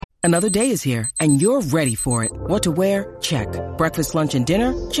Another day is here, and you're ready for it. What to wear? Check. Breakfast, lunch, and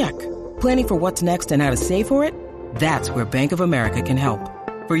dinner? Check. Planning for what's next and how to save for it? That's where Bank of America can help.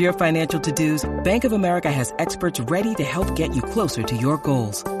 For your financial to-dos, Bank of America has experts ready to help get you closer to your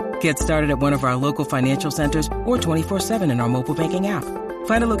goals. Get started at one of our local financial centers or 24/7 in our mobile banking app.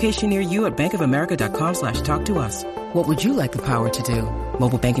 Find a location near you at bankofamerica.com/talktous. What would you like the power to do?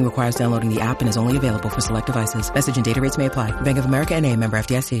 Mobile banking requires downloading the app and is only available for select devices. Message and data rates may apply. Bank of America N.A., member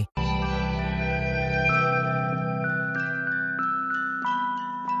FDIC.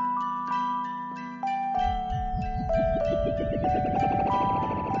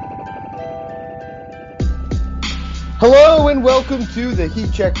 Hello and welcome to the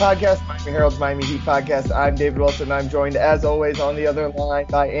Heat Check Podcast, Miami Herald's Miami Heat Podcast. I'm David Wilson. I'm joined, as always, on the other line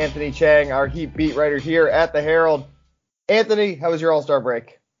by Anthony Chang, our Heat beat writer here at the Herald. Anthony, how was your All-Star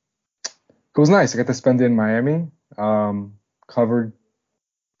break? It was nice. I got to spend it in Miami. Covered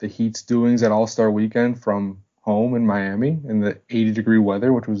the Heat's doings at All-Star Weekend from home in Miami in the 80-degree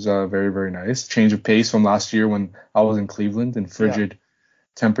weather, which was very, very nice. Change of pace from last year when I was in Cleveland in frigid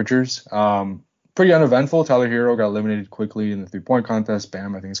temperatures. Pretty uneventful. Tyler Hero got eliminated quickly in the three-point contest.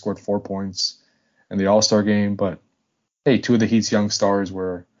 Bam, I think, scored 4 points in the All-Star game. But, hey, 2 of the Heat's young stars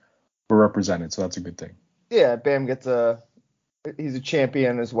were represented, so that's a good thing. Yeah, Bam he's a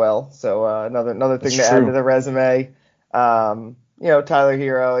champion as well. So another thing to add to the resume. Tyler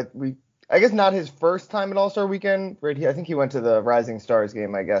Hero, I guess not his first time at All-Star Weekend. Right? I think he went to the Rising Stars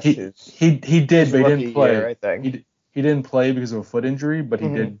game, I guess. He did, but he didn't play. Year, I think. He didn't play because of a foot injury, but he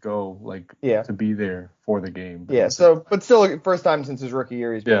did go to be there for the game. Yeah, but still first time since his rookie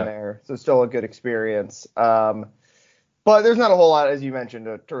year he's been there, so still a good experience. But there's not a whole lot, as you mentioned,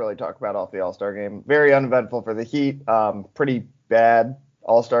 to really talk about off the All-Star game. Very uneventful for the Heat. Pretty bad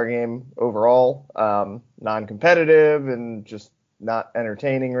All-Star game overall. Non-competitive and just not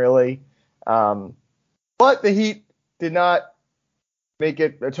entertaining really. But the Heat did not make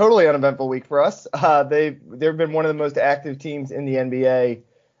it a totally uneventful week for us. They've been one of the most active teams in the NBA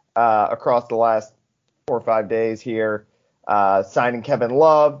across the last 4 or 5 days here. Signing Kevin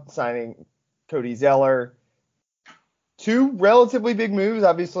Love, signing Cody Zeller. 2 relatively big moves.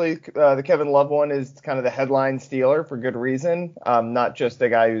 Obviously, the Kevin Love one is kind of the headline stealer for good reason. Not just a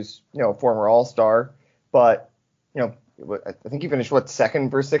guy who's a former All-Star, but I think he finished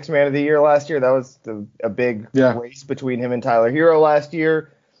second for sixth man of the year last year. That was a big race between him and Tyler Hero last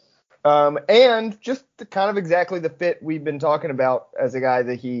year. And just kind of exactly the fit we've been talking about as a guy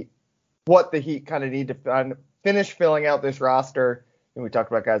what the Heat kind of need to finish filling out this roster. And we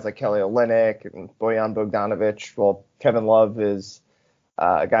talked about guys like Kelly Olynyk and Bojan Bogdanovic. Well, Kevin Love is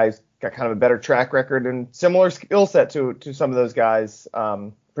a guy who's got kind of a better track record and similar skill set to some of those guys,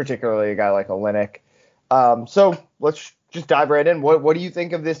 particularly a guy like Olynyk. So let's just dive right in. What do you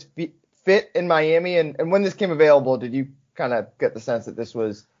think of this fit in Miami? And when this came available, did you kind of get the sense that this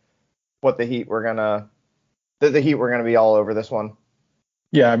was what the Heat were gonna be all over this one?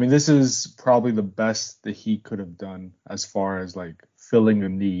 Yeah, I mean, this is probably the best the Heat could have done as far as filling a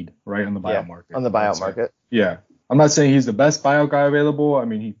need right on the buyout market. On the buyout market. Yeah. I'm not saying he's the best buyout guy available. I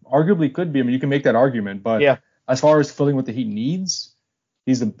mean, he arguably could be. I mean, you can make that argument, but as far as filling what the Heat needs,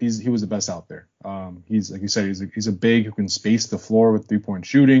 he was the best out there. He's like you said, he's a big who can space the floor with 3-point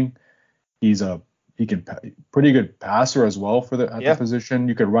shooting. He can pretty good passer as well for the position.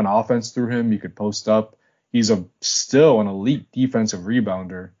 You could run offense through him. You could post up. He's still an elite defensive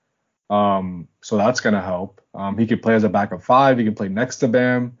rebounder. So that's gonna help. He could play as a backup 5. He can play next to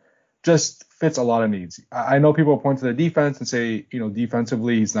Bam. Just fits a lot of needs. I know people point to the defense and say,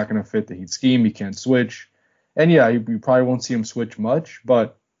 defensively he's not gonna fit the Heat scheme. He can't switch. And you probably won't see him switch much,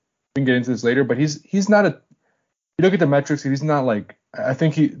 but we can get into this later. But he's not you look at the metrics, he's not I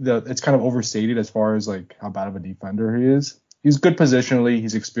think it's kind of overstated as far as how bad of a defender he is. He's good positionally,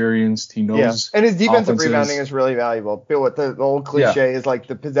 he's experienced, he knows. And his defensive rebounding is really valuable. What the old cliche is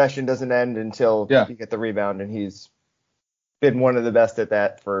the possession doesn't end until you get the rebound, and he's been one of the best at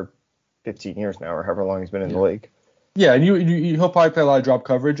that for 15 years now, or however long he's been in the league. Yeah, and he'll probably play a lot of drop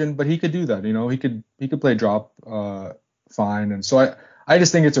coverage, but he could do that. He could play drop fine, and so I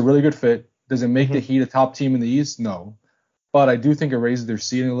just think it's a really good fit. Does it make the Heat a top team in the East? No, but I do think it raises their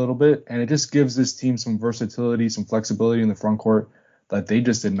ceiling a little bit, and it just gives this team some versatility, some flexibility in the front court that they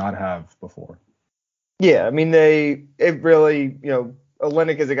just did not have before. Yeah, I mean it really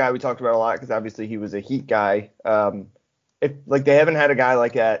Olynyk is a guy we talked about a lot because obviously he was a Heat guy. They haven't had a guy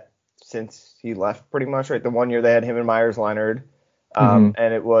like that since he left, pretty much, right? The one year they had him and Myers Leonard, and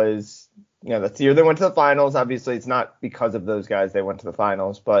it was, that's the year they went to the finals. Obviously, it's not because of those guys they went to the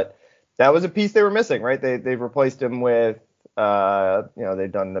finals, but that was a piece they were missing, right? They replaced him with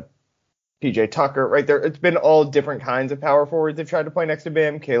They've done the PJ Tucker right there. It's been all different kinds of power forwards they've tried to play next to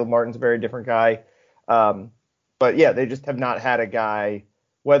Bam. Caleb Martin's a very different guy. But yeah, they just have not had a guy,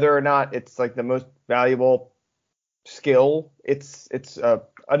 whether or not it's like the most valuable skill, it's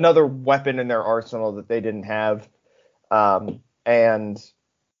another weapon in their arsenal that they didn't have. And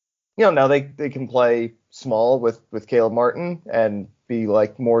now they can play small with Caleb Martin and be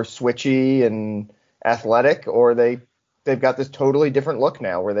like more switchy and athletic, or they've got this totally different look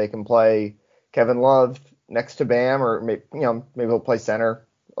now where they can play Kevin Love next to Bam, or maybe he'll play center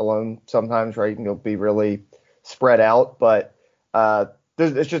alone sometimes, right? And he'll be really spread out, but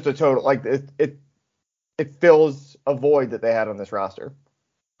it's just a total, like, it fills a void that they had on this roster.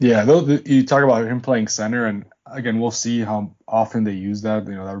 Yeah, you talk about him playing center, and again, we'll see how often they use that.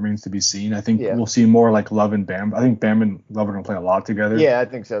 That remains to be seen. I think we'll see more like Love and Bam. I think Bam and Love are going to play a lot together. Yeah, I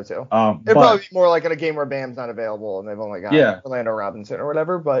think so too. It'd probably be more like in a game where Bam's not available and they've only got Orlando Robinson or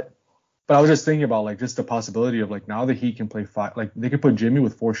whatever. But I was just thinking about like just the possibility of like now that he can play five, like they could put Jimmy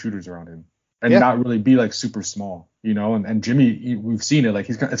with 4 shooters around him and not really be like super small, and Jimmy, we've seen it, like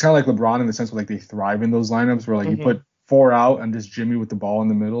it's kind of like LeBron in the sense where like they thrive in those lineups where like you put 4 out and just Jimmy with the ball in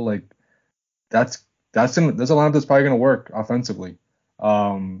the middle, like that's a lineup that's probably going to work offensively.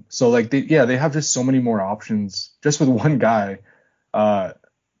 So like they have just so many more options just with one guy,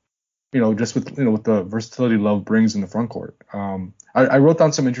 just with the versatility Love brings in the front court. I wrote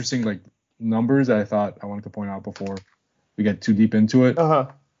down some interesting like numbers that I thought I wanted to point out before we get too deep into it.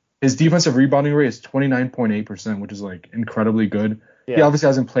 His defensive rebounding rate is 29.8%, which is like incredibly good. Yeah. He obviously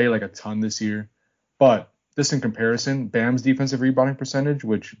hasn't played like a ton this year, but just in comparison, Bam's defensive rebounding percentage,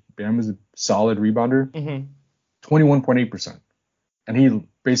 which Bam is a solid rebounder, 21.8%. And he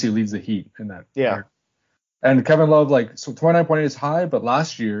basically leads the Heat in that. Yeah. And Kevin Love, so 29.8 is high, but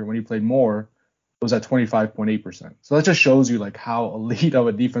last year when he played more, it was at 25.8%. So that just shows you like how elite of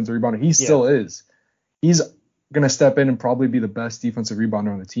a defensive rebounder he still is. He's going to step in and probably be the best defensive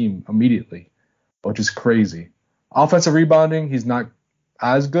rebounder on the team immediately, which is crazy. Offensive rebounding, he's not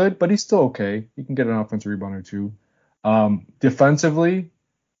as good, but he's still okay. He can get an offensive rebounder too. Defensively,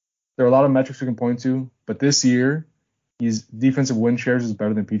 there are a lot of metrics we can point to, but this year, his defensive win shares is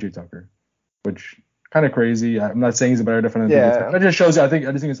better than PJ Tucker, which kind of crazy. I'm not saying he's a better defender than PJ Tucker. That just shows you. I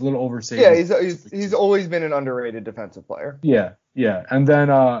just think it's a little overstated. Yeah, he's always been an underrated defensive player. Yeah. And then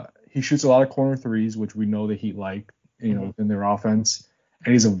he shoots a lot of corner threes, which we know the Heat like, in their offense,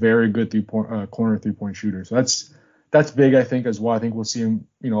 and he's a very good corner 3-point shooter. So that's big, I think, as well. I think we'll see him,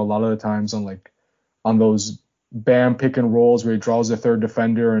 a lot of the times on those Bam pick and rolls where he draws the third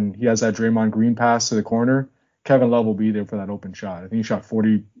defender and he has that Draymond Green pass to the corner. Kevin Love will be there for that open shot. I think he shot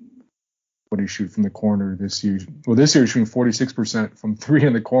 40. What did he shoot from the corner this year? Well, this year he's shooting 46% from 3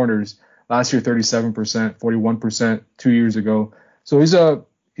 in the corners. Last year 37%, 41% 2 years ago. So he's a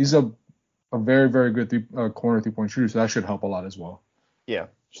very, very good corner 3-point shooter. So that should help a lot as well. Yeah, I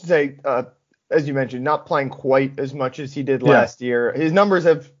should say, as you mentioned, not playing quite as much as he did last year. His numbers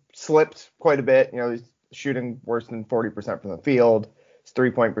have slipped quite a bit. He's shooting worse than 40% from the field. His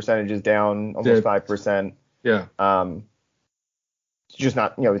 3-point percentage is down almost 5%. Yeah. It's just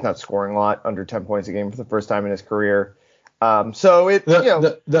not, he's not scoring a lot, under 10 points a game for the first time in his career. The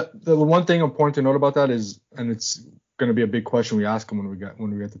one thing important to note about that is, and it's going to be a big question we ask him when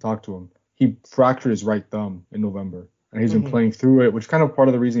we get to talk to him. He fractured his right thumb in November, and he's been playing through it, which is kind of part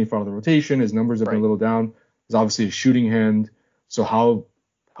of the reason he fell out of the rotation. His numbers have been a little down. He's obviously a shooting hand. So how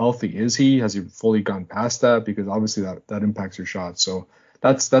healthy is he? Has he fully gone past that? Because obviously that impacts your shot. So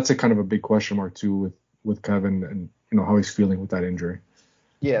that's a kind of a big question mark too with Kevin and how he's feeling with that injury.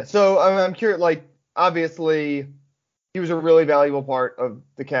 Yeah. So I'm curious. Like, obviously, he was a really valuable part of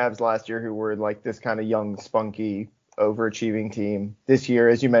the Cavs last year, who were like this kind of young, spunky, overachieving team. This year,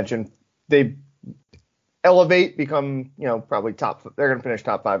 as you mentioned, they elevate, become, probably top. They're going to finish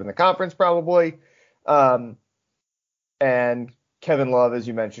top 5 in the conference probably. And Kevin Love, as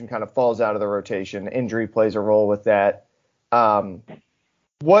you mentioned, kind of falls out of the rotation. Injury plays a role with that.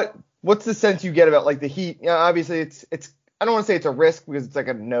 What's the sense you get about like the Heat? Obviously it's I don't want to say it's a risk because it's like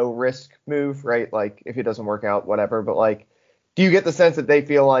a no risk move, right? Like if it doesn't work out, whatever. But like, do you get the sense that they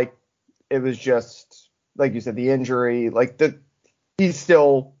feel like it was just, like you said, the injury, like he's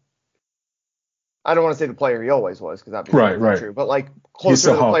still, I don't want to say the player he always was, because that's not true, but like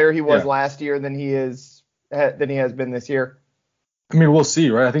closer to the player he was last year than he has been this year. I mean, we'll see,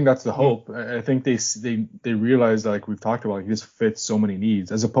 right? I think that's the hope. I think they realize that, like we've talked about, he just fits so many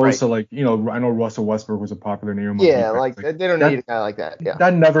needs, as opposed to like, I know Russell Westbrook was a popular name. Yeah, like they don't need a guy like that. Yeah,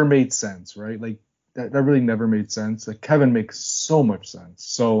 that never made sense, right? Like that really never made sense. Like Kevin makes so much sense.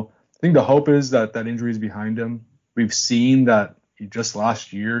 So I think the hope is that injury is behind him. we've seen that just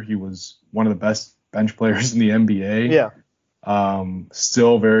last year he was one of the best bench players in the NBA. Yeah.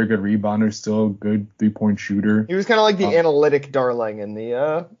 Still very good rebounder, still good 3-point shooter. He was kind of like the analytic darling in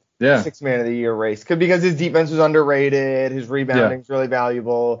the Sixth Man of the Year race, because his defense was underrated, his rebounding's really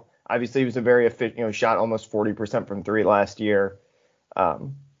valuable. Obviously, he was a very efficient, shot almost 40% from three last year.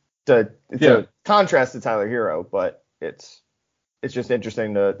 It's a contrast to Tyler Hero, but it's just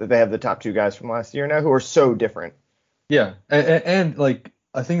interesting that they have the top two guys from last year now who are so different. Yeah, and like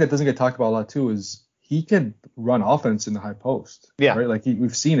I think that doesn't get talked about a lot too is he can run offense in the high post. Yeah. Right. Like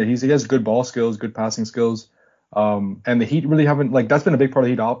we've seen it. He has good ball skills, good passing skills. And the Heat really haven't, like, that's been a big part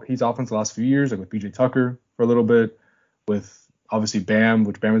of Heat's offense the last few years, like with PJ Tucker for a little bit, with obviously Bam,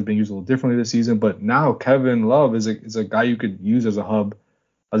 which Bam is being used a little differently this season. But now Kevin Love is a guy you could use as a hub,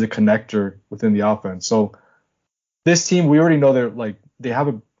 as a connector within the offense. So this team, we already know they have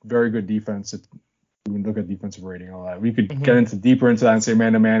a very good defense. We can look at defensive rating and all that. We could get deeper into that and say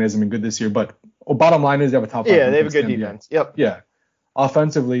man-to-man hasn't been good this year. But bottom line is they have a top five. Yeah, they have a good defense. Yep. Yeah.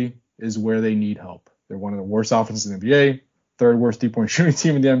 Offensively is where they need help. They're one of the worst offenses in the NBA, third worst 3-point shooting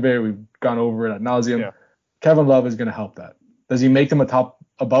team in the NBA. We've gone over it ad nauseum. Yeah. Kevin Love is going to help that. Does he make them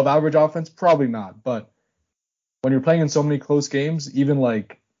above average offense? Probably not. But when you're playing in so many close games, even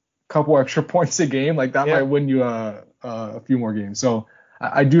like a couple extra points a game, like that might win you a few more games. So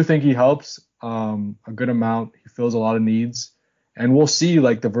I do think he helps a good amount. He fills a lot of needs. And we'll see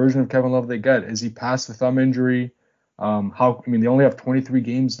like the version of Kevin Love they get. Is he past the thumb injury? They only have 23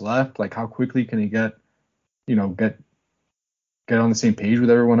 games left. Like how quickly can he get on the same page with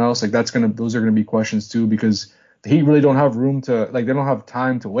everyone else? Like those are gonna be questions too, because the Heat really don't have room to, like, they don't have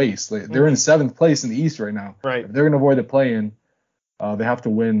time to waste. Like, they're in 7th place in the East right now. Right. If they're gonna avoid the play-in, they have to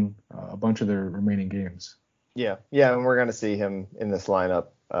win a bunch of their remaining games. Yeah, and we're gonna see him in this lineup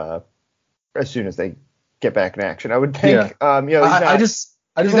as soon as they get back in action, I would think. Yeah. He's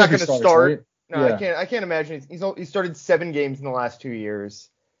not gonna start. Right? No, yeah. I can't imagine. He started 7 games in the last 2 years.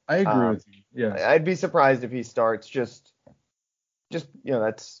 I agree with you. Yeah. I'd be surprised if he starts. Just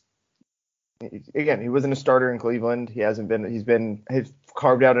that's, again, he wasn't a starter in Cleveland. He's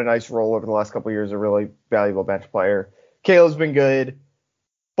carved out a nice role over the last couple of years, a really valuable bench player. Caleb's been good,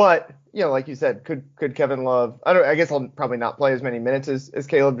 but like you said, could Kevin Love? I guess I'll probably not play as many minutes as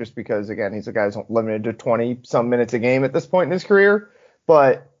Caleb, just because again he's a guy who's limited to 20 some minutes a game at this point in his career.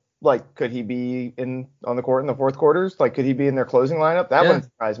 But like, could he be on the court in the fourth quarters? Like, could he be in their closing lineup? That wouldn't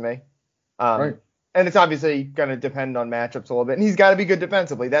surprise me. Right. And it's obviously going to depend on matchups a little bit. And he's got to be good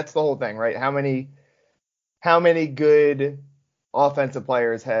defensively. That's the whole thing, right? How many good offensive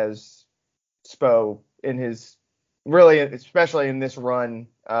players has Spo in his, really, especially in this run,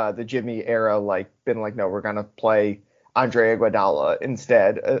 the Jimmy era, been like, no, we're going to play Andre Iguodala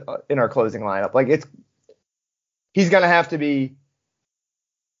instead in our closing lineup. Like, he's going to have to be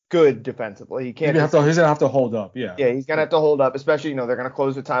good defensively. He can't. He's gonna have to hold up. Yeah. Yeah, he's gonna have to hold up, especially they're gonna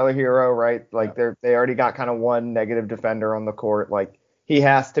close with Tyler Hero, right? Like they already got kind of one negative defender on the court. Like he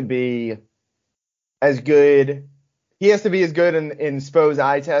has to be as good. He has to be as good in Spo's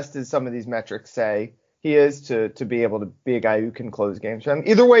eye test as some of these metrics say he is to be able to be a guy who can close games.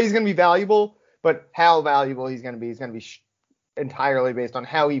 Either way, he's gonna be valuable, but how valuable he's gonna be entirely based on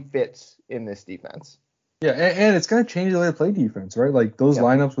how he fits in this defense. Yeah, and it's going to change the way they play defense, right? Like those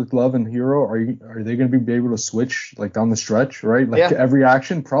lineups with Love and Hero, are they going to be able to switch like down the stretch, right? Like every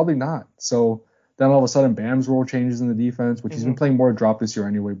action, probably not. So then all of a sudden Bam's role changes in the defense, which he's been playing more drop this year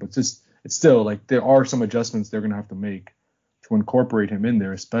anyway. But it's still like there are some adjustments they're going to have to make to incorporate him in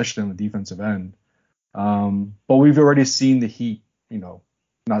there, especially on the defensive end. But we've already seen the Heat,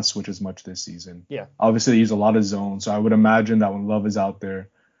 not switch as much this season. Yeah. Obviously they use a lot of zone, so I would imagine that when Love is out there,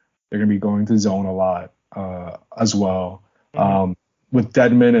 they're going to be going to zone a lot. As well. With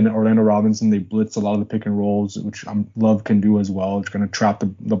Dedmon and Orlando Robinson, they blitz a lot of the pick and rolls, which Love can do as well. It's going to trap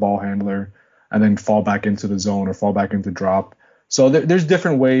the ball handler and then fall back into the zone or fall back into drop. So there's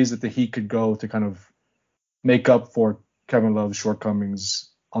different ways that the Heat could go to kind of make up for Kevin Love's shortcomings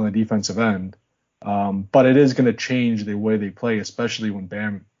on the defensive end. But it is going to change the way they play, especially when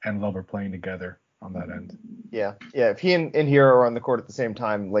Bam and Love are playing together on that end. Yeah. If he and Hero are on the court at the same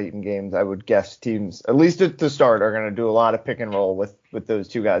time late in games, I would guess teams, at least at the start, are going to do a lot of pick and roll with those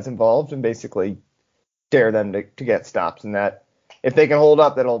two guys involved and basically dare them to get stops. And that if they can hold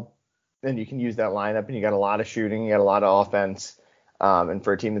up, then you can use that lineup, and you got a lot of shooting, you got a lot of offense. And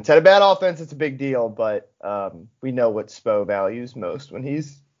for a team that's had a bad offense, it's a big deal. But we know what Spo values most when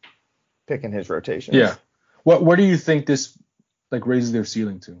he's picking his rotations. Yeah. Where do you think this raises their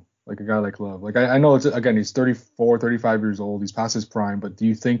ceiling to? Like a guy like Love. Like I know he's 34, 35 years old. He's past his prime, but do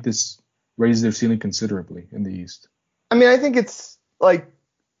you think this raise their ceiling considerably in the East? I mean, I think it's like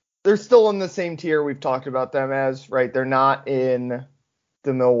they're still in the same tier we've talked about them as, right? They're not in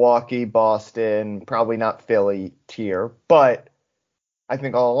the Milwaukee, Boston, probably not Philly tier, but I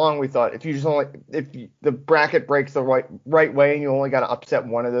think all along we thought if the bracket breaks the right way and you only got to upset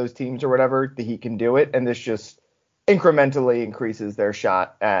one of those teams or whatever, the Heat can do it, and this just incrementally increases their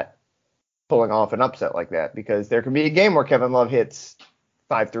shot at pulling off an upset like that, because there can be a game where Kevin Love hits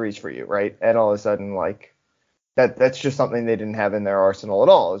 5 threes for you, right? And all of a sudden, like that's just something they didn't have in their arsenal at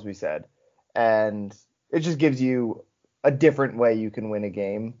all, as we said. And it just gives you a different way you can win a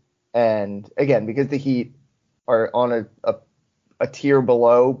game. And again, because the Heat are on a tier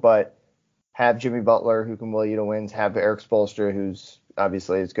below, but have Jimmy Butler who can will you to wins, have Eric Spoelstra who's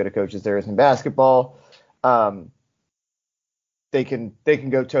obviously as good a coach as there is in basketball. They can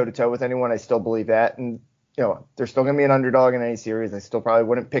go toe to toe with anyone. I still believe that. And they're still going to be an underdog in any series. I still probably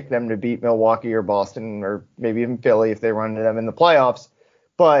wouldn't pick them to beat Milwaukee or Boston or maybe even Philly if they run into them in the playoffs.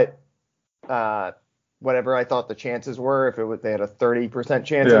 But whatever I thought the chances were, if they had a 30%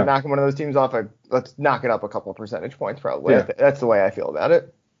 chance of knocking one of those teams off, let's knock it up a couple of percentage points probably. Yeah. That's the way I feel about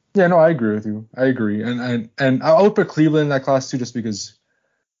it. Yeah, no, I agree with you. I agree. And I'll put Cleveland in that class too, just because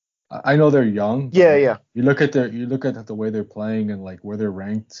I know they're young. Yeah. You look at the way they're playing and like where they're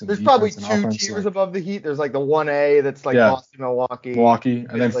ranked. There's probably 2 tiers above the Heat. There's like the 1A that's like Boston, Milwaukee,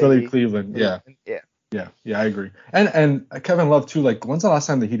 and then Philly, Cleveland. Yeah, I agree. And Kevin Love too. Like, when's the last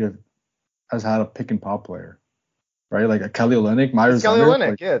time the Heat has had a pick and pop player, right? Like a Kelly Olynyk, Myers Kelly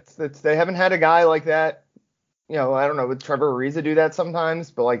Leonard. Olynyk, it's they haven't had a guy like that. I don't know, with Trevor Ariza do that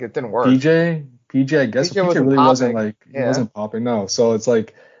sometimes, but like it didn't work. PJ, I guess PJ really wasn't like he wasn't popping. No, so it's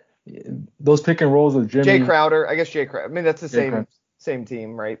like those pick and rolls with Jimmy. Jay Crowder, I guess Jay Crowder. I mean, that's the same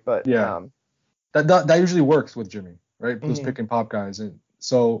team, right? But that usually works with Jimmy, right? Those pick and pop guys, and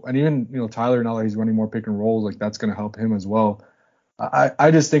even Tyler, now that he's running more pick and rolls, like that's going to help him as well.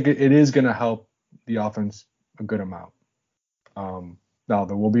 I just think it is going to help the offense a good amount. Now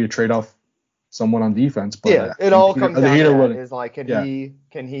there will be a trade-off somewhat on defense, but it all comes down to is like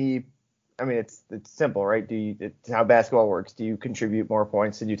can he? I mean, it's simple, right? It's how basketball works. Do you contribute more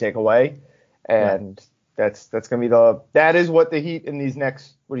points than you take away? And that's going to be that is what the Heat in these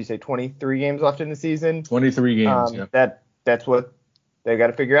next 23 games left in the season. 23 games. That's what they've got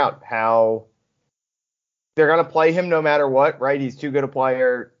to figure out, how they're going to play him no matter what, right? He's too good a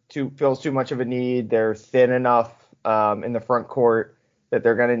player, feels too much of a need. They're thin enough in the front court that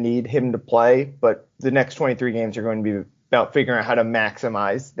they're going to need him to play. But the next 23 games are going to be about figuring out how to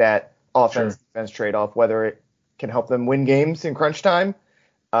maximize that offense-defense trade-off, whether it can help them win games in crunch time,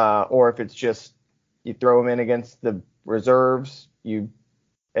 or if it's just you throw him in against the reserves, you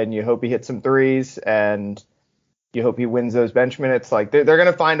hope he hits some threes, and you hope he wins those bench minutes. Like they're going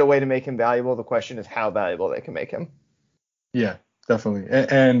to find a way to make him valuable. The question is how valuable they can make him. Yeah, definitely.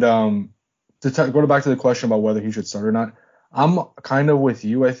 And go back to the question about whether he should start or not, I'm kind of with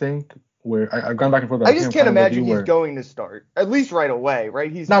you, I think, where I've gone back and forth. I just can't imagine he's going to start, at least right away, right?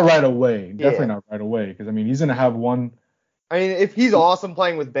 He's not right away. Definitely not right away, because, I mean, he's going to have one. I mean, if he's awesome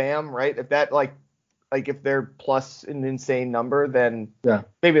playing with Bam, right, if that, like if they're plus an insane number, then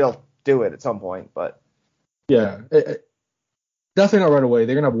maybe they'll do it at some point, but. Yeah, definitely not right away.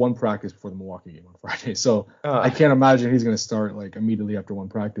 They're going to have one practice before the Milwaukee game on Friday. So I can't imagine he's going to start like immediately after one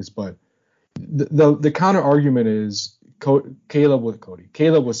practice. But the counter argument is Caleb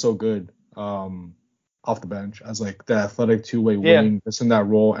was so good off the bench as like the athletic two-way wing, this and that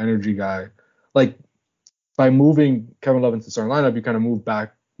role, energy guy. Like by moving Kevin Love into the starting lineup, you kind of move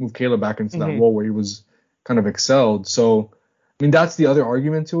Caleb back into that role where he was kind of excelled. So I mean, that's the other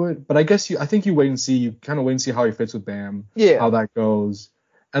argument to it. But I guess I think you wait and see. You kind of wait and see how he fits with Bam, how that goes.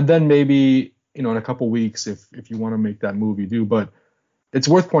 And then maybe, in a couple weeks, if you want to make that move, you do. But it's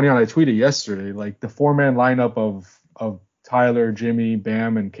worth pointing out, I tweeted yesterday, like the 4-man lineup of Tyler, Jimmy,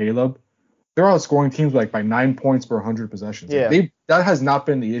 Bam, and Caleb, they're outscoring teams like by 9 points per 100 possessions. Yeah. That has not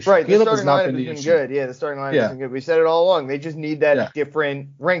been the issue. Right, Caleb has not been the issue. Good. Yeah, the starting lineup has been good. We said it all along. They just need that different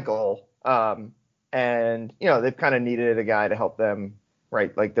wrinkle. And, they've kind of needed a guy to help them,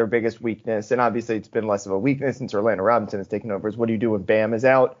 right? Like their biggest weakness. And obviously it's been less of a weakness since Orlando Robinson has taken over, is what do you do when Bam is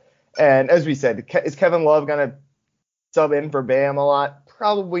out? And as we said, is Kevin Love going to sub in for Bam a lot?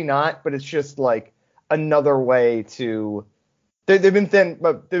 Probably not, but it's just like another way to they've been thin,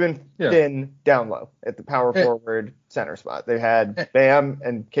 but they've been thin down low at the power forward center spot. They've had Bam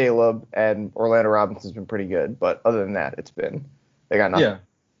and Caleb, and Orlando Robinson's been pretty good. But other than that, they got nothing. Yeah.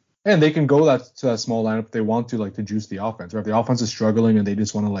 And they can go to that small lineup if they want to, like, to juice the offense. Right? If the offense is struggling and they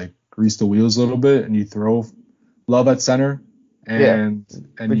just want to, like, grease the wheels a little bit, and you throw Love at center, and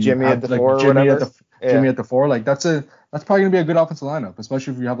Jimmy at the 4 or whatever. Jimmy at the 4. Like that's probably gonna be a good offensive lineup,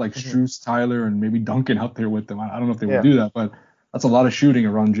 especially if you have like Strus, Tyler, and maybe Duncan out there with them. I don't know if they will do that, but that's a lot of shooting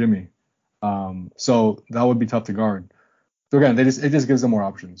around Jimmy. So that would be tough to guard. So again, it just gives them more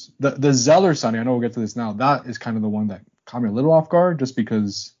options. The Zeller signing, I know we'll get to this now. That is kind of the one that caught me a little off guard, just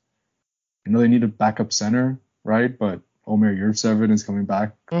because they need a backup center, right? But Omer Yurtseven is coming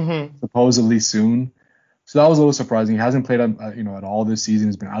back supposedly soon. So that was a little surprising. He hasn't played at all this season.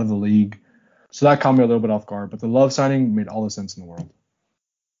 He's been out of the league. So that caught me a little bit off guard. But the Love signing made all the sense in the world.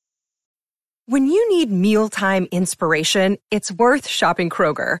 When you need mealtime inspiration, it's worth shopping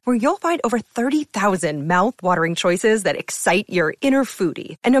Kroger, where you'll find over 30,000 mouth-watering choices that excite your inner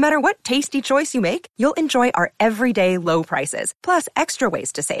foodie. And no matter what tasty choice you make, you'll enjoy our everyday low prices, plus extra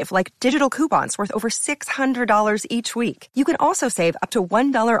ways to save, like digital coupons worth over $600 each week. You can also save up to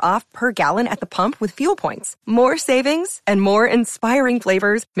 $1 off per gallon at the pump with fuel points. More savings and more inspiring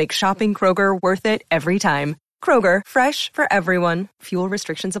flavors make shopping Kroger worth it every time. Kroger, fresh for everyone. Fuel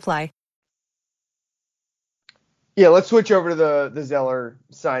restrictions apply. Yeah, let's switch over to the Zeller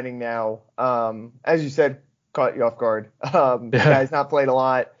signing now. As you said, caught you off guard. The guy's not played a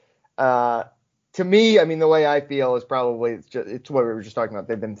lot. To me, I mean, the way I feel is probably it's what we were just talking about.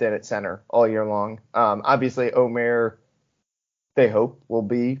 They've been thin at center all year long. Obviously, Omer, they hope, will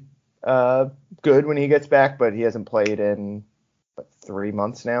be good when he gets back, but he hasn't played in 3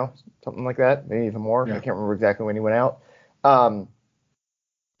 months now, something like that, maybe even more. Yeah. I can't remember exactly when he went out.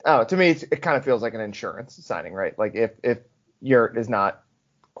 To me, it kind of feels like an insurance signing, right? Like if Yurt is not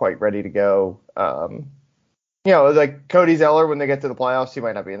quite ready to go, like Cody Zeller, when they get to the playoffs, he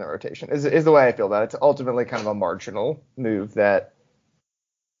might not be in the rotation, is the way I feel about it. It's ultimately kind of a marginal move that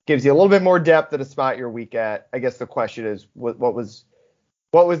gives you a little bit more depth at a spot you're weak at. I guess the question is, what was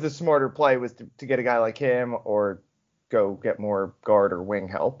the smarter play? Was to get a guy like him or go get more guard or wing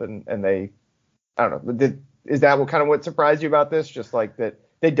help? And they, I don't know, is that what surprised you about this? Just like that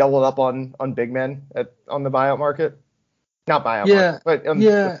they doubled up on big men on the buyout market? Not buyout market, but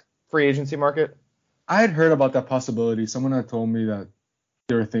the free agency market. I had heard about that possibility. Someone had told me that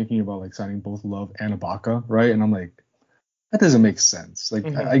they were thinking about like signing both Love and Ibaka, right? And I'm like, that doesn't make sense. Like,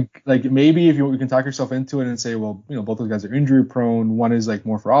 maybe if you can talk yourself into it and say, well, both those guys are injury prone. One is like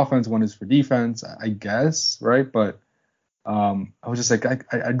more for offense, one is for defense, I guess, right? But I was just like,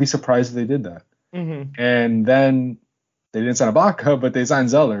 I'd be surprised if they did that. And then they didn't sign Ibaka, but they signed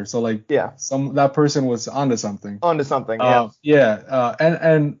Zeller. So like, that person was onto something. And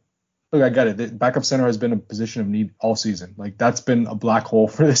look, I get it. The backup center has been a position of need all season. Like that's been a black hole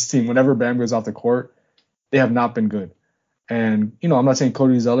for this team. Whenever Bam goes off the court, they have not been good. And I'm not saying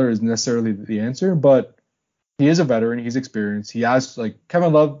Cody Zeller is necessarily the answer, but he is a veteran. He's experienced. He has like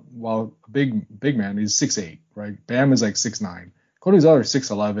Kevin Love, while a big man, he's 6'8", right? Bam is like 6'9". Cody Zeller is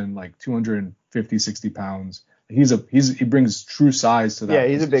 6'11", like 250, 60 pounds. He brings true size to that. Yeah,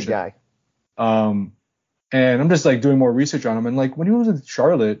 he's a big guy. And I'm just like doing more research on him, and like when he was in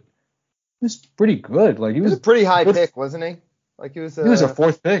Charlotte, he was pretty good. Like he was a pretty high pick, wasn't he? Like he was a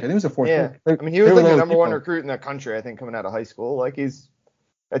fourth pick. I think he was a fourth pick. I mean, he was like the number one recruit in the country, I think, coming out of high school. Like it's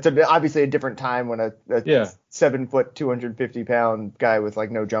obviously a different time when a 7 foot, 250 pound guy with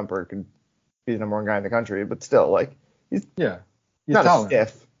like no jumper could be the number one guy in the country, but still, like he's not talented. A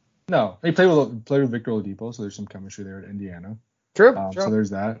stiff. No, he played with Victor Oladipo, so there's some chemistry there at Indiana. True. So there's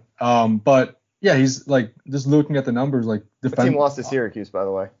that. But yeah, he's like just looking at the numbers, like the team lost to Syracuse, by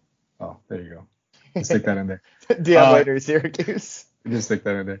the way. Oh, there you go. Let's stick that in there. Deion Waiter, Syracuse. Just stick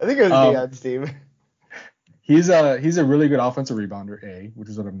that in there. I think it was Deion's team. He's a really good offensive rebounder, which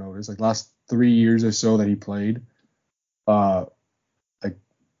is what I've noticed. Like last 3 years or so that he played, like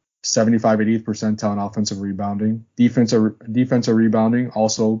 75, 80th percentile in offensive rebounding. Defensive rebounding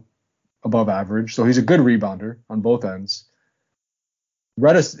also above average. So he's a good rebounder on both ends.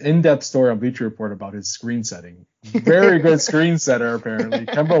 Read an in-depth story on Bleacher Report about his screen setting. Very good screen setter, apparently.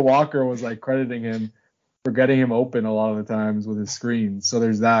 Kemba Walker was like crediting him for getting him open a lot of the times with his screens. So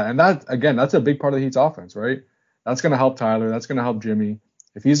there's that. And that, again, that's a big part of the Heat's offense, right? That's going to help Tyler. That's going to help Jimmy.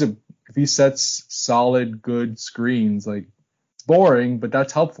 If he sets solid, good screens, like it's boring, but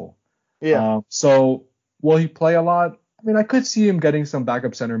that's helpful. Yeah. So will he play a lot? I mean, I could see him getting some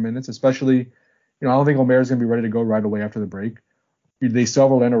backup center minutes, especially, I don't think Omer is going to be ready to go right away after the break. They still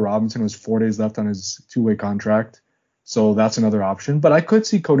have Orlando Robinson, who's 4 days left on his 2-way contract. So that's another option. But I could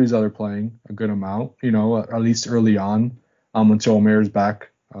see Cody Zeller playing a good amount, at least early on, until Omer is back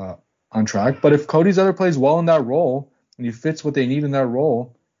on track. But if Cody Zeller plays well in that role and he fits what they need in that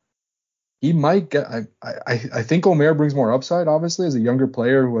role, he might get. I think Omer brings more upside, obviously, as a younger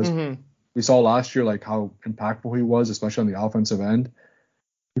player who has We saw last year like how impactful he was, especially on the offensive end.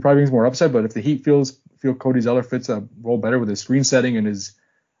 He probably brings more upside, but if the Heat feel Cody Zeller fits that role better with his screen setting and his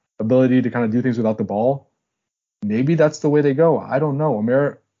ability to kind of do things without the ball, maybe that's the way they go. I don't know.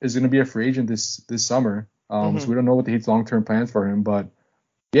 Omer is going to be a free agent this summer, so we don't know what the Heat's long-term plans for him. But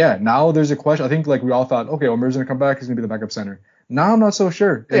yeah, now there's a question. I think like we all thought, okay, Omer's going to come back. He's going to be the backup center. Now I'm not so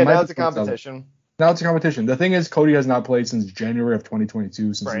sure. Now it's a competition. Now it's a competition. The thing is, Cody has not played since January of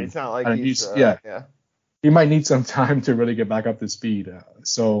 2022. Right, it's not like he's he might need some time to really get back up to speed.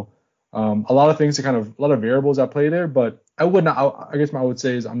 So a lot of things a lot of variables at play there. But I guess I would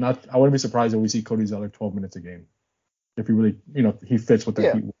say is I wouldn't be surprised if we see Cody Zeller 12 minutes a game if he really he fits what the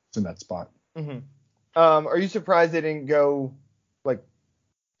Heat wants in that spot. Mm-hmm. Are you surprised they didn't go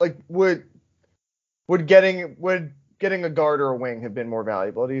like would getting a guard or a wing have been more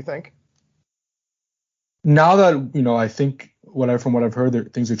valuable? Do you think? Now that I think from what I've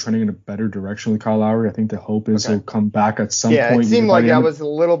heard, things are trending in a better direction with Kyle Lowry. I think the hope is he'll come back at some point. Yeah, it seemed like that was a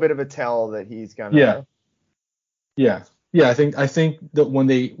little bit of a tell that he's gonna. Yeah. I think that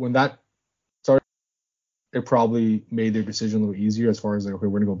when that started, it probably made their decision a little easier as far as like, okay,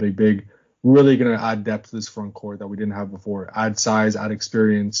 we're gonna go big, really gonna add depth to this front court that we didn't have before, add size, add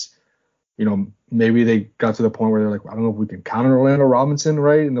experience. Maybe they got to the point where they're like, I don't know if we can count on Orlando Robinson,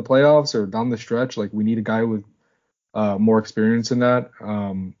 right, in the playoffs or down the stretch. Like, we need a guy with more experience in that.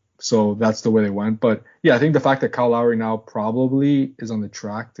 So that's the way they went. But, yeah, I think the fact that Kyle Lowry now probably is on the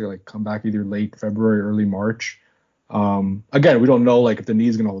track to, like, come back either late February, early March. Again, we don't know, like, if the knee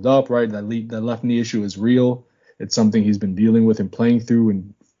is going to hold up, right? That left knee issue is real. It's something he's been dealing with and playing through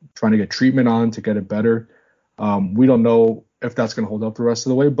and trying to get treatment on to get it better. We don't know if that's going to hold up the rest of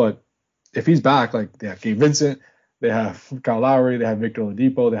the way, but if he's back, like they have Gabe Vincent, they have Kyle Lowry, they have Victor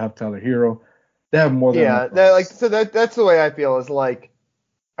Oladipo, they have Tyler Hero, they have more than enough. That's the way I feel is like,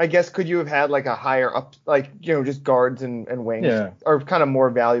 I guess could you have had like a higher up, like just guards and wings are kind of more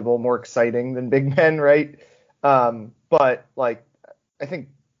valuable, more exciting than big men, right? But like I think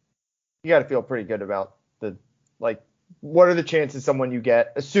you got to feel pretty good about what are the chances someone you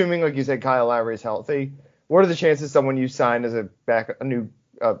get, assuming like you said Kyle Lowry is healthy, what are the chances someone you sign as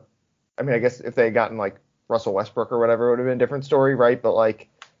I guess if they had gotten like Russell Westbrook or whatever, it would have been a different story, right? But like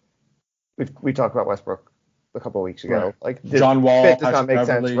we talked about Westbrook a couple of weeks ago. Right. Like John Wall fit does not make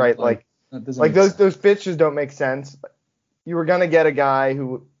sense, right? Like those fits just don't make sense. You were gonna get a guy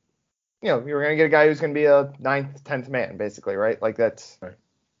who, who's gonna be a 9th, 10th man, basically, right? Like that's right.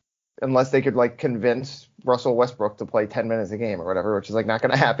 Unless they could like convince Russell Westbrook to play 10 minutes a game or whatever, which is like not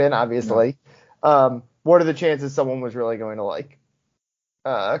gonna happen, obviously. No. What are the chances someone was really going to like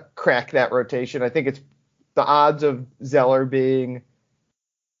crack that rotation? I think it's the odds of Zeller being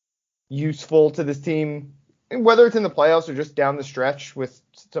useful to this team, whether it's in the playoffs or just down the stretch with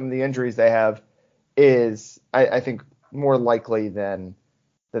some of the injuries they have, is I think more likely than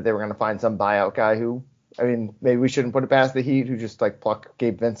that they were going to find some buyout guy who, I mean, maybe we shouldn't put it past the Heat who just like pluck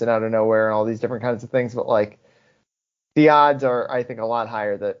Gabe Vincent out of nowhere and all these different kinds of things, but like the odds are, I think, a lot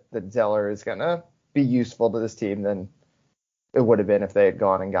higher that Zeller is going to be useful to this team than it would have been if they had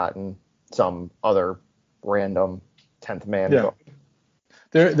gone and gotten some other random 10th man. Yeah.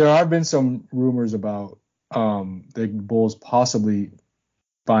 There have been some rumors about the Bulls possibly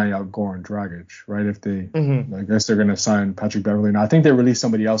buying out Goran Dragic, right? If they, I guess they're going to sign Patrick Beverley. Now, I think they released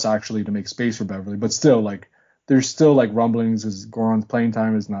somebody else actually to make space for Beverley, but still, like, there's still like rumblings as Goran's playing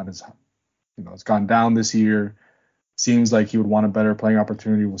time is not as, it's gone down this year. Seems like he would want a better playing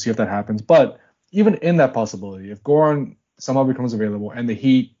opportunity. We'll see if that happens. But even in that possibility, if Goran somehow becomes available and the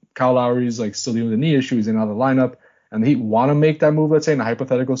Heat, Kyle Lowry's like still dealing with the knee issue, he's in out of the lineup, and the Heat want to make that move, let's say in a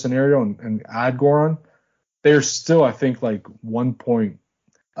hypothetical scenario, and add Goran, they're still, I think, like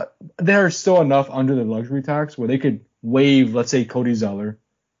they're still enough under the luxury tax where they could waive, let's say, Cody Zeller.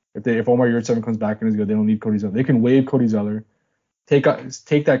 If Omar Yurtseven comes back and is good, they don't need Cody Zeller. They can waive Cody Zeller, take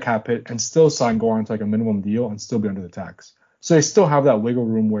that cap hit, and still sign Goran to like a minimum deal and still be under the tax. So they still have that wiggle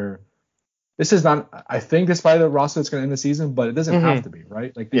room where this is not, I think, despite the roster that's going to end the season, but it doesn't have to be,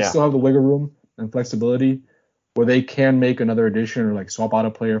 right? Like they still have the wiggle room and flexibility where they can make another addition or like swap out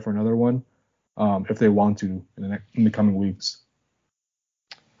a player for another one if they want to in the coming weeks.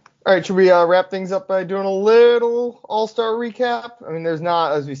 All right, should we wrap things up by doing a little All-Star recap? I mean, there's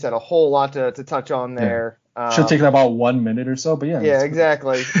not, as we said, a whole lot to touch on there. Should take about 1 minute or so, but yeah. Yeah,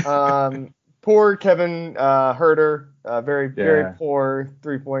 exactly. Poor Kevin Huerter, very poor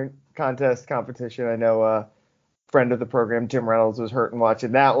 3-point contest competition. I know a friend of the program, Tim Reynolds, was hurting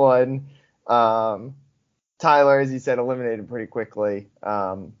watching that one. Tyler, as you said, eliminated pretty quickly,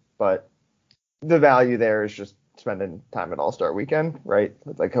 but the value there is just spending time at All-Star Weekend, right?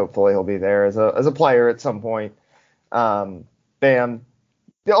 Like hopefully he'll be there as a player at some point. Bam,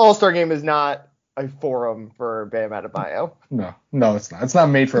 the All-Star game is not a forum for Bam Adebayo. No, it's not. It's not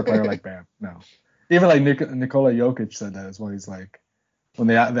made for a player like Bam. No. Even like Nikola Jokic said that as well. He's like,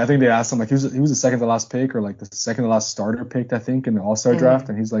 I think they asked him, like, he was the second to last pick or like the second to last starter picked, I think, in the All-Star draft.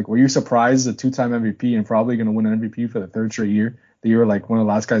 And he's like, were you surprised as a 2-time MVP and probably going to win an MVP for the third straight year? The year like one of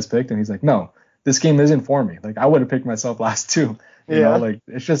the last guys picked? And he's like, no, this game isn't for me. Like, I would have picked myself last too. You know, like,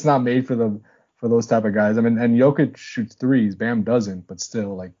 it's just not made for those type of guys. I mean, and Jokic shoots threes, Bam doesn't, but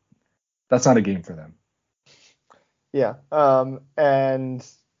still, like, that's not a game for them. Yeah. And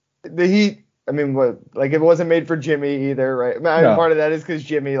the Heat, I mean, it wasn't made for Jimmy either, right? I mean, part of that is because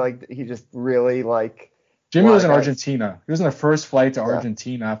Jimmy, like, he just really, like. Jimmy was in Argentina. He was on the first flight to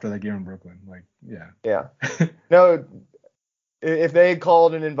Argentina after that game in Brooklyn. Like, yeah. No, if they had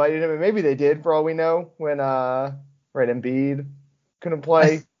called and invited him, and maybe they did for all we know, when Embiid couldn't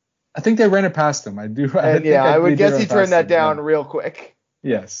play. I think they ran it past him. I would guess he turned that down real quick.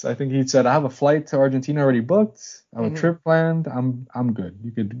 Yes, I think he said, I have a flight to Argentina already booked. I have a trip planned. I'm good.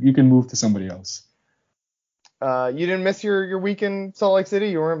 You can move to somebody else. You didn't miss your week in Salt Lake City?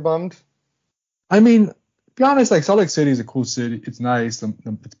 You weren't bummed? I mean, to be honest, like, Salt Lake City is a cool city. It's nice.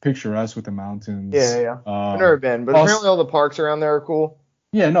 It's picturesque with the mountains. Yeah. I've never been, but apparently all the parks around there are cool.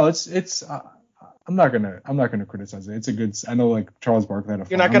 Yeah, no, it's I'm not gonna criticize it. It's a good. I know, like, Charles Barkley had a.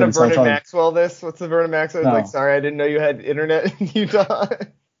 You're not gonna Vernon Maxwell this? What's the Vernon Maxwell? No. Like, sorry, I didn't know you had internet in Utah.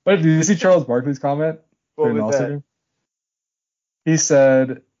 But did you see Charles Barkley's comment? What was that? He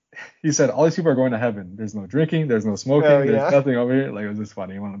said all these people are going to heaven. There's no drinking. There's no smoking. There's nothing over here. Like, it was just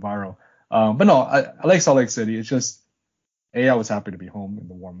funny. It went viral. But no, I like Salt Lake City. It's just, I was happy to be home in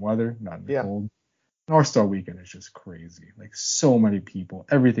the warm weather, not in the cold. All-Star Weekend is just crazy. Like, so many people.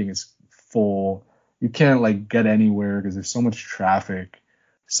 Everything is full. You can't, like, get anywhere because there's so much traffic.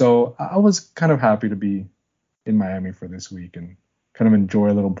 So I was kind of happy to be in Miami for this week and kind of enjoy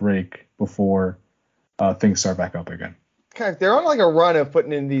a little break before things start back up again. They're on like a run of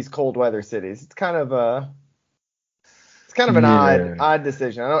putting in these cold weather cities. It's kind of an odd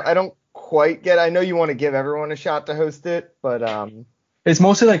decision. I don't quite get. I know you want to give everyone a shot to host it, but it's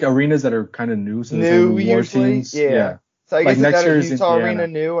mostly like arenas that are kind of new. So new usually, teams. Yeah. So I guess like next year's Utah Arena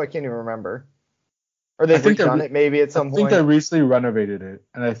new. I can't even remember. Or they've redone it maybe at some point. I think they recently renovated it,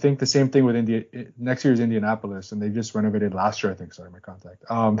 and I think the same thing with next year's Indianapolis, and they just renovated last year. I think. Sorry, my contact.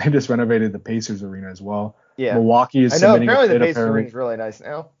 They just renovated the Pacers Arena as well. Yeah. Milwaukee is. I know. Apparently, the Pacers Arena is really nice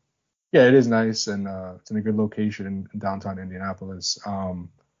now. Yeah, it is nice, and it's in a good location in downtown Indianapolis.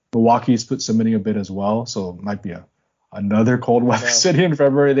 Milwaukee's submitting a bid as well, so it might be another cold weather city in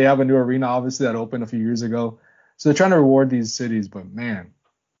February. They have a new arena, obviously, that opened a few years ago, so they're trying to reward these cities. But man,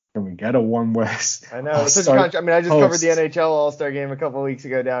 can we get a warm West? I know. It's such a I just covered the NHL All-Star Game a couple of weeks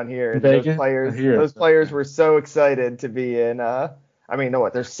ago down here. Those players were so excited to be in.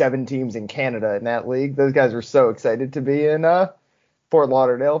 There's 7 teams in Canada in that league. Those guys were so excited to be in Fort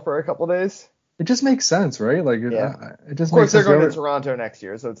Lauderdale for a couple of days. It just makes sense, right? Like, it just. Of course, they're going to Toronto next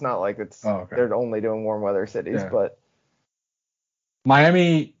year, so it's not like they're only doing warm weather cities. Yeah. But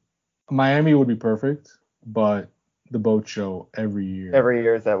Miami would be perfect, but the boat show every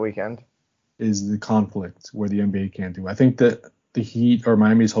year is that weekend. Is the conflict where the NBA can't do. I think that the Heat or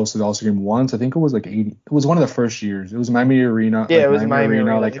Miami's hosted the All-Star Game once. I think it was like 80. It was one of the first years. It was Miami Arena. Yeah, it was Miami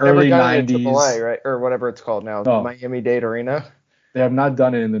Arena. Like early 90s. AAA, right? Or whatever it's called now. Miami-Dade Arena. They have not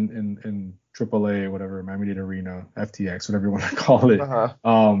done it in AAA, whatever, Miami-Dade Arena, FTX, whatever you want to call it.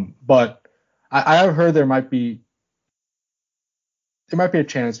 But I have heard there might be a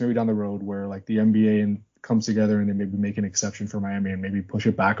chance maybe down the road where like the NBA comes together and they maybe make an exception for Miami and maybe push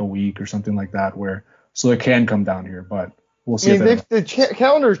it back a week or something like that, so it can come down here. But we'll see. The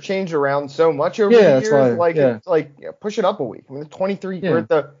calendar's changed around so much over the years. It's push it up a week. I mean, 23. Yeah.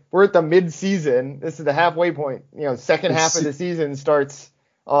 We're at the mid-season. This is the halfway point. Second half of the season starts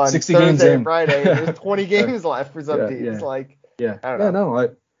on Thursday and Friday. There's 20 games left for some teams. I don't know. No,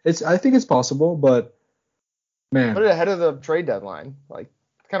 I think it's possible, but man, put it ahead of the trade deadline. Like,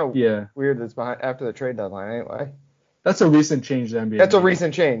 it's kind of weird that it's after the trade deadline anyway. That's a recent change to the NBA. That's a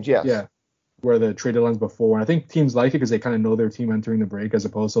recent change, yes. Yeah. Where the trade deadline's before. And I think teams like it because they kind of know their team entering the break as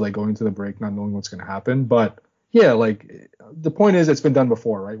opposed to like going to the break not knowing what's going to happen. But yeah, like the point is it's been done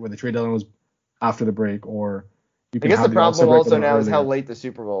before, right? Where the trade deadline was after the break, or you can. I guess the problem also now is how late the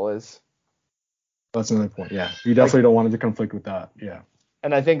Super Bowl is. That's another point. Yeah, you definitely don't want it to conflict with that. Yeah.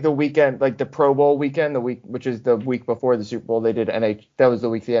 And I think the weekend, like the Pro Bowl weekend, which is the week before the Super Bowl, they did that was the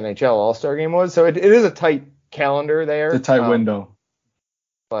week the NHL All-Star Game was. So it is a tight calendar there. It's a tight window.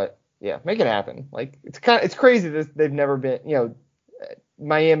 But Yeah, make it happen. Like it's crazy that they've never been,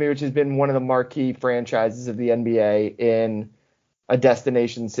 Miami, which has been one of the marquee franchises of the NBA in a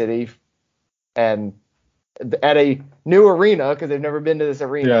destination city and at a new arena, because they've never been to this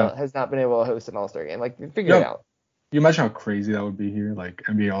arena, has not been able to host an All-Star game. Like, figure it out. You imagine how crazy that would be here, like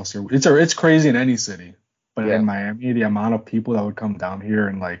NBA All-Star. It's crazy in any city, but in Miami, the amount of people that would come down here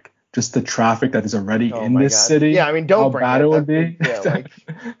and like just the traffic that is already in this city. Yeah, I mean, don't bring bad it. It would be. Yeah,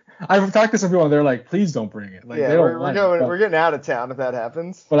 I've talked to some people and they're like, please don't bring it. Like, we're getting out of town if that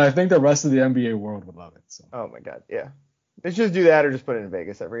happens. But I think the rest of the NBA world would love it. So. Oh my God, yeah. They should just do that or just put it in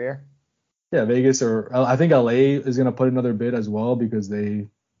Vegas every year. Yeah, Vegas, or I think LA is gonna put another bid as well because they're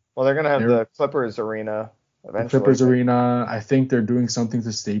gonna have the Clippers arena eventually. The Clippers arena. I think they're doing something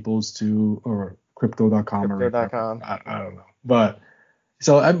to Staples too, or Crypto.com. Crypto.com. I don't know, but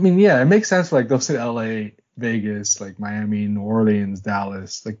so I mean, yeah, it makes sense for like those in LA, Vegas, like Miami, New Orleans,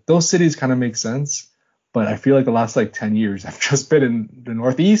 Dallas, like those cities kind of make sense. But I feel like the last like 10 years have just been in the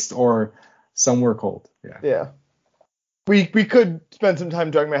Northeast or somewhere cold. Yeah. Yeah. We could spend some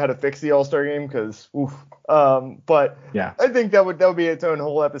time talking about how to fix the All-Star game because, but yeah, I think that would be its own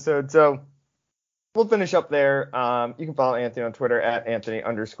whole episode. So we'll finish up there. You can follow Anthony on Twitter at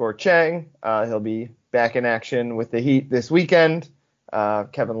Anthony_Chang. He'll be back in action with the Heat this weekend.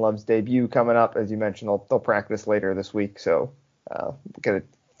 Kevin Love's debut coming up, as you mentioned. They'll practice later this week, so get a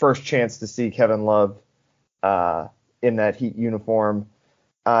first chance to see Kevin Love in that Heat uniform.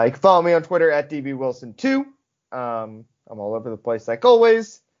 You can follow me on Twitter at DBWilson2. I'm all over the place like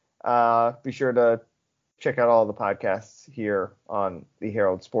always. Be sure to check out all the podcasts here on the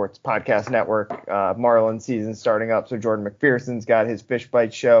Herald Sports Podcast Network. Marlins season starting up, so Jordan McPherson's got his Fish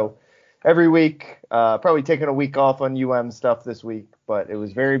Bite show every week. Probably taking a week off on stuff this week, but it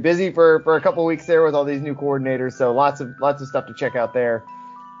was very busy for a couple weeks there with all these new coordinators. So lots of stuff to check out there.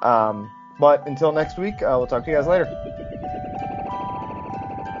 But until next week, we'll talk to you guys later.